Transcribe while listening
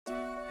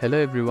Hello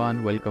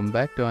everyone, welcome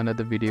back to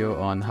another video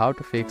on how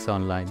to fix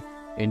online.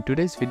 In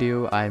today's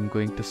video, I am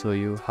going to show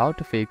you how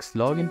to fix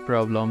login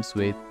problems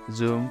with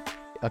Zoom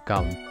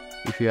account.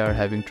 If you are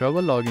having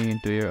trouble logging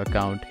into your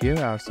account, here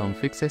are some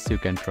fixes you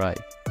can try.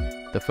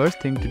 The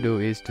first thing to do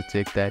is to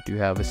check that you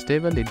have a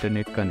stable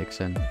internet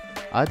connection,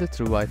 either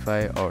through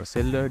Wi-Fi or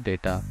cellular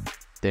data.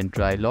 Then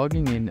try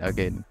logging in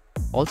again.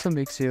 Also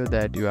make sure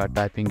that you are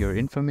typing your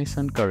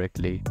information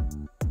correctly.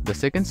 The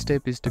second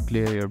step is to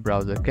clear your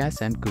browser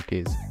cache and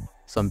cookies.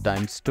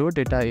 Sometimes stored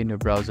data in your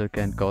browser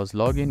can cause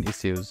login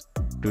issues.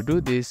 To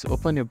do this,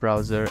 open your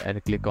browser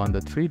and click on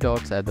the three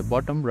dots at the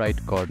bottom right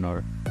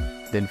corner.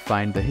 Then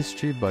find the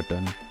History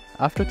button.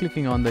 After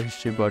clicking on the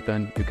History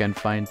button, you can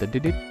find the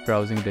Delete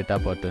Browsing Data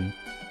button.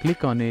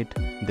 Click on it,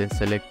 then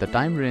select the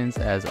time range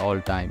as all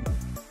time.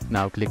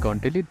 Now click on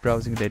Delete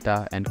Browsing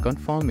Data and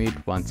confirm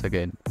it once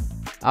again.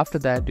 After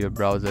that, your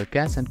browser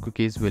cache and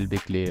cookies will be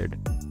cleared.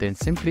 Then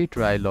simply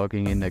try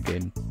logging in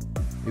again.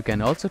 You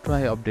can also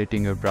try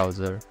updating your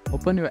browser.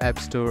 Open your App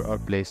Store or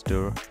Play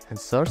Store and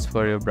search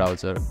for your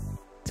browser.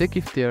 Check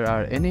if there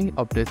are any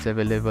updates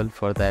available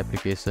for the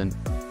application.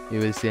 You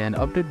will see an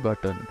update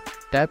button.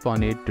 Tap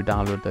on it to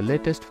download the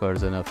latest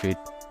version of it.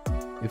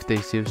 If the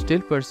issue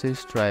still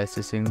persists, try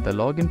accessing the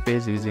login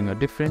page using a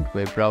different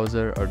web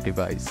browser or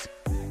device.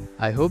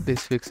 I hope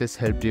these fixes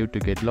helped you to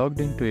get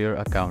logged into your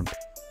account.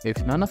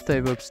 If none of the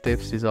above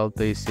steps resolve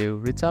the issue,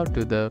 reach out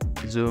to the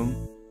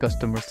Zoom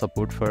customer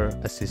support for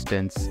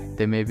assistance.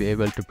 They may be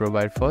able to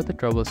provide further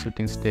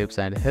troubleshooting steps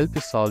and help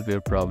you solve your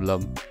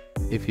problem.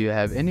 If you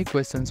have any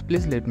questions,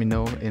 please let me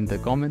know in the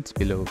comments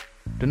below.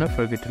 Do not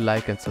forget to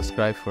like and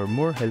subscribe for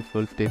more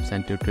helpful tips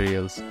and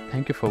tutorials.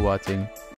 Thank you for watching.